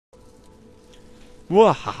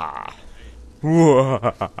Wahaha.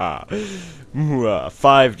 Wahaha.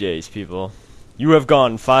 5 days, people. You have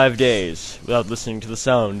gone 5 days without listening to the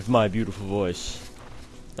sound of my beautiful voice.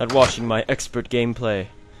 Not watching my expert gameplay.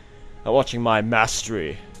 Not watching my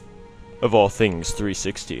mastery of all things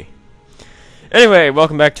 360. Anyway,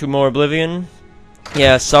 welcome back to more Oblivion.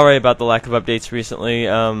 Yeah, sorry about the lack of updates recently.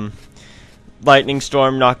 Lightning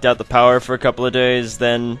storm knocked out the power for a couple of days,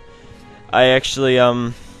 then I actually,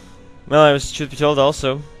 well, I was, truth be told,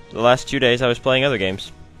 also, the last 2 days I was playing other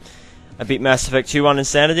games. I beat Mass Effect 2 on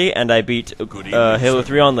Insanity, and I beat Halo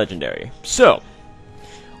 3 on Legendary. So,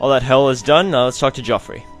 all that hell is done, now let's talk to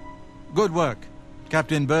Joffrey. Good work.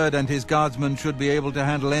 Captain Bird and his guardsmen should be able to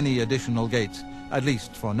handle any additional gates, at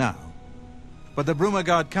least for now. But the Bruma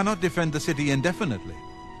Guard cannot defend the city indefinitely.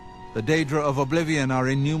 The Daedra of Oblivion are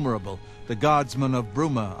innumerable, the guardsmen of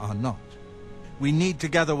Bruma are not. We need to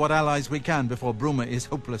gather what allies we can before Bruma is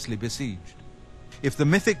hopelessly besieged. If the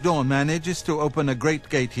Mythic Dawn manages to open a great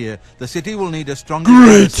gate here, the city will need a stronger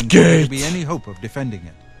garrison for there to be any hope of defending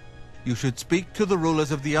it. You should speak to the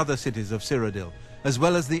rulers of the other cities of Cyrodiil, as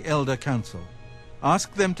well as the Elder Council.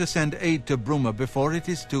 Ask them to send aid to Bruma before it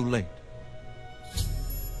is too late.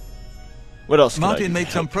 What else? Martin made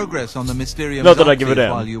some progress on the Mysterium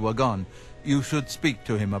while you were gone. You should speak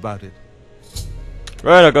to him about it.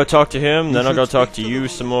 Right, I'll go talk to him, then I'll go talk to you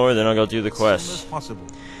some more, then I'll go do the quest.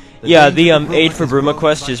 Yeah, the Aid for Bruma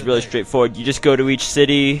quest is really straightforward. You just go to each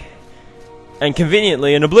city, and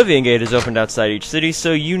conveniently an Oblivion Gate is opened outside each city,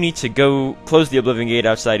 so you need to go close the Oblivion Gate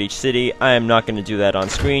outside each city. I am not going to do that on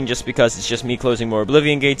screen, just because it's just me closing more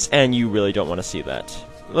Oblivion Gates, and you really don't want to see that.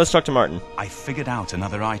 Let's talk to Martin. I figured out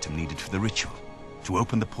another item needed for the ritual, to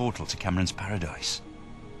open the portal to Cameron's Paradise.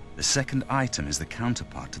 The second item is the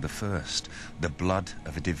counterpart to the first, the blood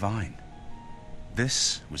of a divine.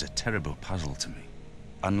 This was a terrible puzzle to me.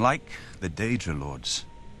 Unlike the Daedra Lords,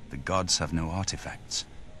 the gods have no artifacts,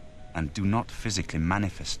 and do not physically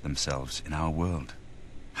manifest themselves in our world.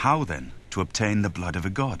 How, then, to obtain the blood of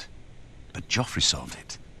a god? But Joffrey solved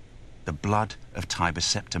it. The blood of Tiber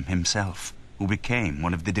Septim himself, who became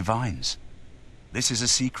one of the divines. This is a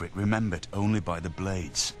secret remembered only by the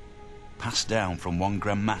Blades, passed down from one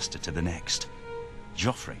Grand Master to the next.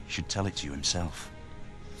 Joffrey should tell it to you himself.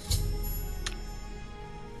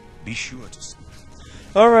 Be sure to...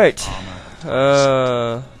 Alright.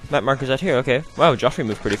 Map marker's out here, okay. Wow, Joffrey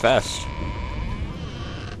moved pretty fast.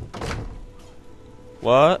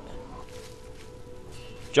 What?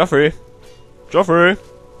 Joffrey? Joffrey?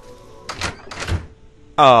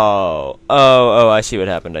 Oh, I see what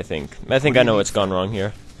happened, I think. I know what's gone wrong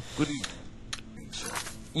here.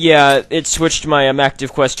 Yeah, it switched my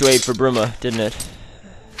active quest to Aid for Bruma, didn't it?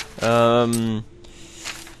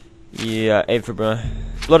 Yeah, Aid for Bruma.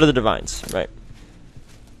 Blood of the Divines, right.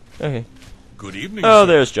 Okay. Good evening, Oh, sir.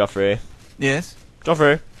 there's Joffrey. Yes?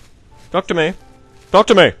 Joffrey, talk to me. Talk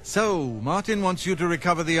to me! So, Martin wants you to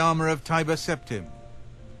recover the armor of Tiber Septim.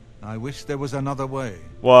 I wish there was another way.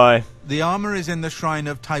 Why? The armor is in the shrine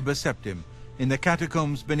of Tiber Septim, in the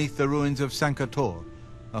catacombs beneath the ruins of Sankator,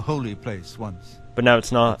 a holy place once. But now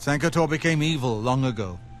it's not. Sankator became evil long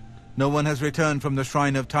ago. No one has returned from the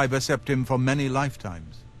shrine of Tiber Septim for many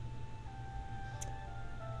lifetimes.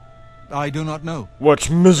 I do not know. What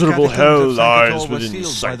miserable hell lies within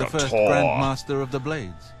Sankator by the first Grand Master of the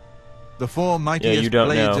Blades. The four mightiest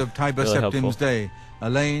blades of Tiber Septim's day,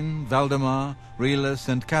 Elaine, Valdemar, Relus,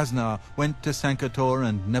 and Kaznar, went to Sankator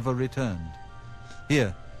and never returned.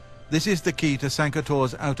 Here, this is the key to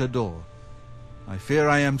Sankator's outer door. I fear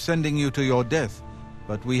I am sending you to your death,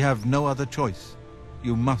 but we have no other choice.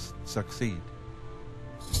 You must succeed.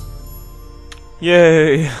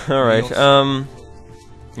 Yay! Alright,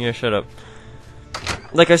 yeah, shut up.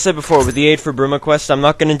 Like I said before, with the Aid for Bruma quest, I'm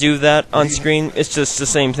not gonna do that on screen. It's just the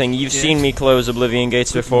same thing. You've seen me close Oblivion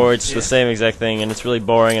Gates before. It's the same exact thing, and it's really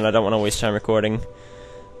boring, and I don't want to waste time recording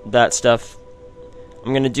that stuff.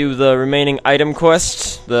 I'm gonna do the remaining item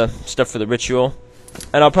quests, the stuff for the ritual,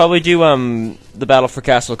 and I'll probably do, the battle for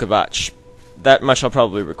Castle Kvatch. That much I'll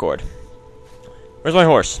probably record. Where's my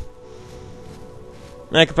horse?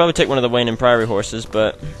 I could probably take one of the Wayne and Priory horses,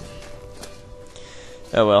 but...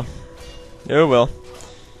 oh well. Oh well.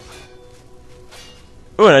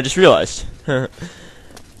 Oh, and I just realized.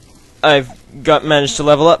 I've managed to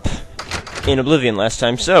level up in Oblivion last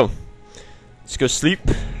time, so... let's go sleep.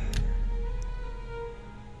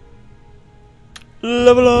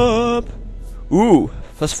 Level up! Ooh,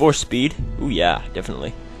 +4 speed. Ooh, yeah,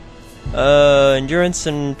 definitely. Endurance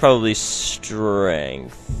and probably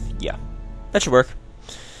strength. Yeah, that should work.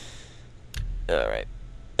 Alright.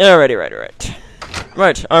 Alright.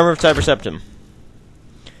 Right, Armor of Tiber Septim.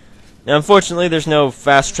 Now, unfortunately, there's no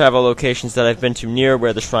fast travel locations that I've been to near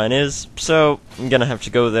where the shrine is, so I'm gonna have to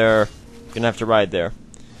go there. Gonna have to ride there.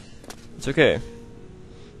 It's okay.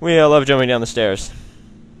 We love jumping down the stairs.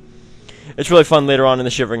 It's really fun later on in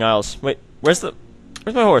the Shivering Isles. Wait, where's my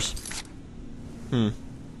horse? Oh,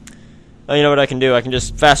 you know what I can do? I can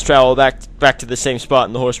just fast travel back to the same spot,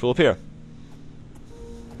 and the horse will appear.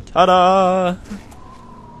 Ta-da!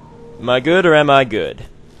 Am I good or am I good?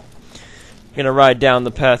 I'm gonna ride down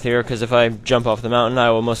the path here, because if I jump off the mountain, I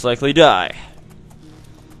will most likely die.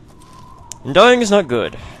 And dying is not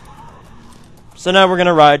good. So now we're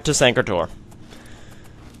gonna ride to Sankertor.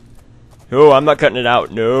 Oh, I'm not cutting it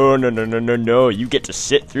out. No, no, no, no, no, no. You get to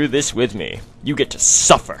sit through this with me. You get to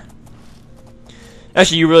suffer.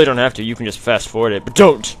 Actually, you really don't have to. You can just fast forward it, but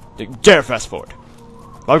don't dare fast forward.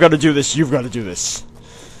 I've got to do this. You've got to do this.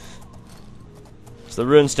 So the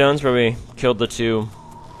rune stones where we killed the 2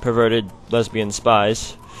 perverted lesbian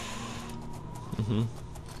spies. I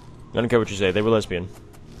don't care what you say, they were lesbian.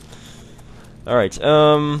 Alright,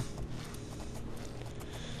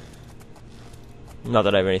 not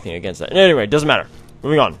that I have anything against that. Anyway, doesn't matter.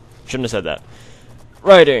 Moving on. Shouldn't have said that.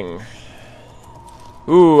 Writing.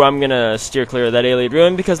 Ooh, I'm gonna steer clear of that alien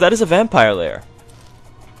ruin because that is a vampire lair.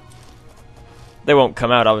 They won't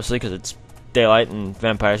come out, obviously, because it's daylight and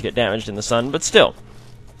vampires get damaged in the sun, but still.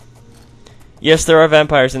 Yes, there are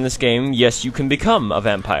vampires in this game. Yes, you can become a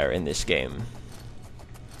vampire in this game.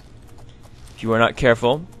 If you are not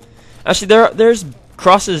careful. Actually, there's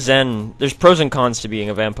crosses and there's pros and cons to being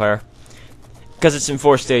a vampire. Because it's in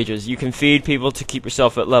 4 stages. You can feed people to keep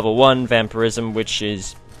yourself at level 1, vampirism, which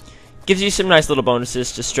gives you some nice little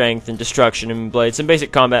bonuses to strength and destruction and blades, some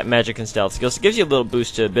basic combat, magic, and stealth skills. It gives you a little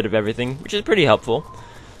boost to a bit of everything, which is pretty helpful.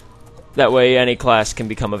 That way, any class can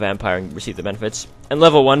become a vampire and receive the benefits. And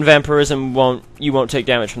level 1 vampirism you won't take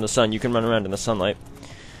damage from the sun. You can run around in the sunlight.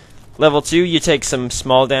 Level 2, you take some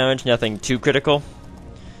small damage, nothing too critical,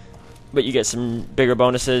 but you get some bigger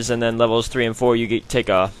bonuses. And then levels 3 and 4, you take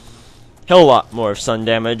a hell lot more of sun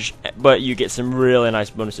damage, but you get some really nice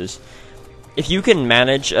bonuses. If you can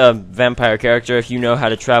manage a vampire character, if you know how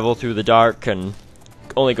to travel through the dark and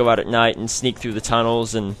only go out at night and sneak through the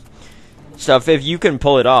tunnels and stuff, if you can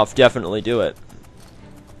pull it off, definitely do it.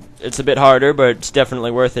 It's a bit harder, but it's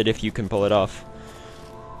definitely worth it if you can pull it off.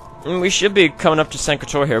 And we should be coming up to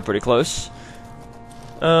Sankertor here pretty close.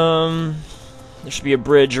 There should be a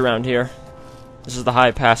bridge around here. This is the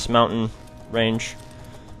High Pass mountain range.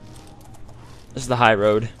 This is the high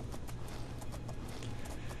road.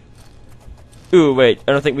 Ooh, wait,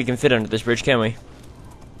 I don't think we can fit under this bridge, can we?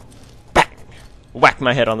 Bang! Whack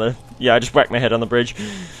my head on the... Yeah, I just whacked my head on the bridge.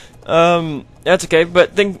 That's okay,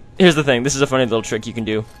 but here's the thing. This is a funny little trick you can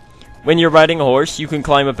do. When you're riding a horse, you can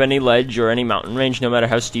climb up any ledge or any mountain range, no matter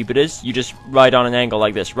how steep it is. You just ride on an angle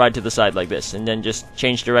like this, ride to the side like this, and then just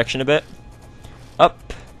change direction a bit.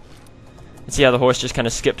 Up. And see how the horse just kind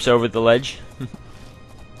of skips over the ledge?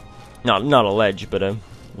 Not a ledge, but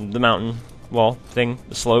the mountain wall thing,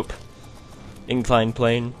 the slope. Inclined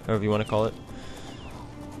plane, however you want to call it.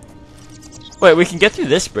 Wait, we can get through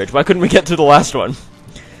this bridge. Why couldn't we get through the last one?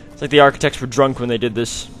 It's like the architects were drunk when they did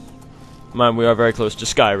this. Mind, we are very close to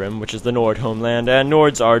Skyrim, which is the Nord homeland, and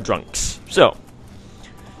Nords are drunks. So.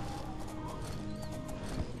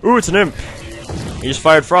 Ooh, it's an imp. He just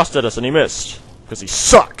fired frost at us and he missed. Because he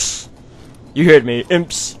sucks. You heard me.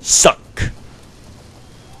 Imps suck.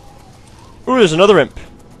 Ooh, there's another imp.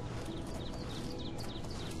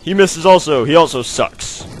 He misses also. He also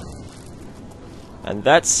sucks. And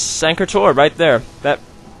that's Sankertor right there. That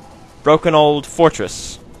broken old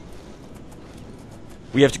fortress.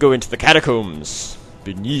 We have to go into the catacombs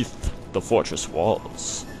beneath the fortress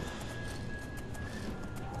walls.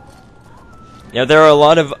 Now, there are a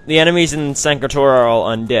lot of... The enemies in Sankertor are all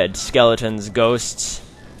undead. Skeletons, ghosts.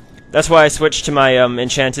 That's why I switched to my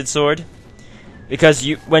enchanted sword. Because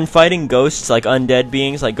when fighting ghosts, like undead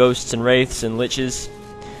beings, like ghosts and wraiths and liches,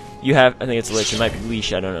 you have... I think it's a lich, it might be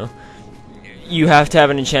leash, I don't know. You have to have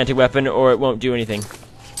an enchanted weapon or it won't do anything.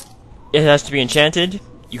 It has to be enchanted.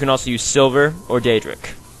 You can also use silver or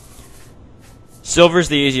daedric. Silver's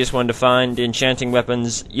the easiest one to find. Enchanting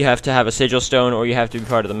weapons, you have to have a sigil stone, or you have to be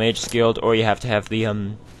part of the Mage's Guild, or you have to have the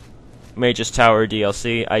Mage's Tower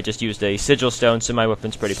DLC. I just used a sigil stone, so my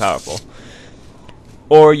weapon's pretty powerful.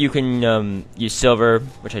 Or you can use silver,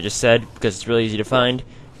 which I just said, because it's really easy to find.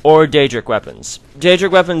 Or daedric weapons.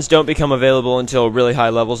 Daedric weapons don't become available until really high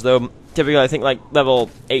levels, though. Typically, I think like level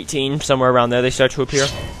 18, somewhere around there, they start to appear.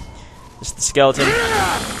 This is the skeleton.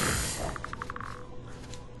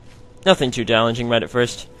 Nothing too challenging right at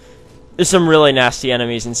first. There's some really nasty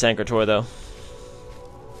enemies in Sankertor, though.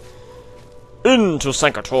 Into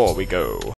Sankator we go.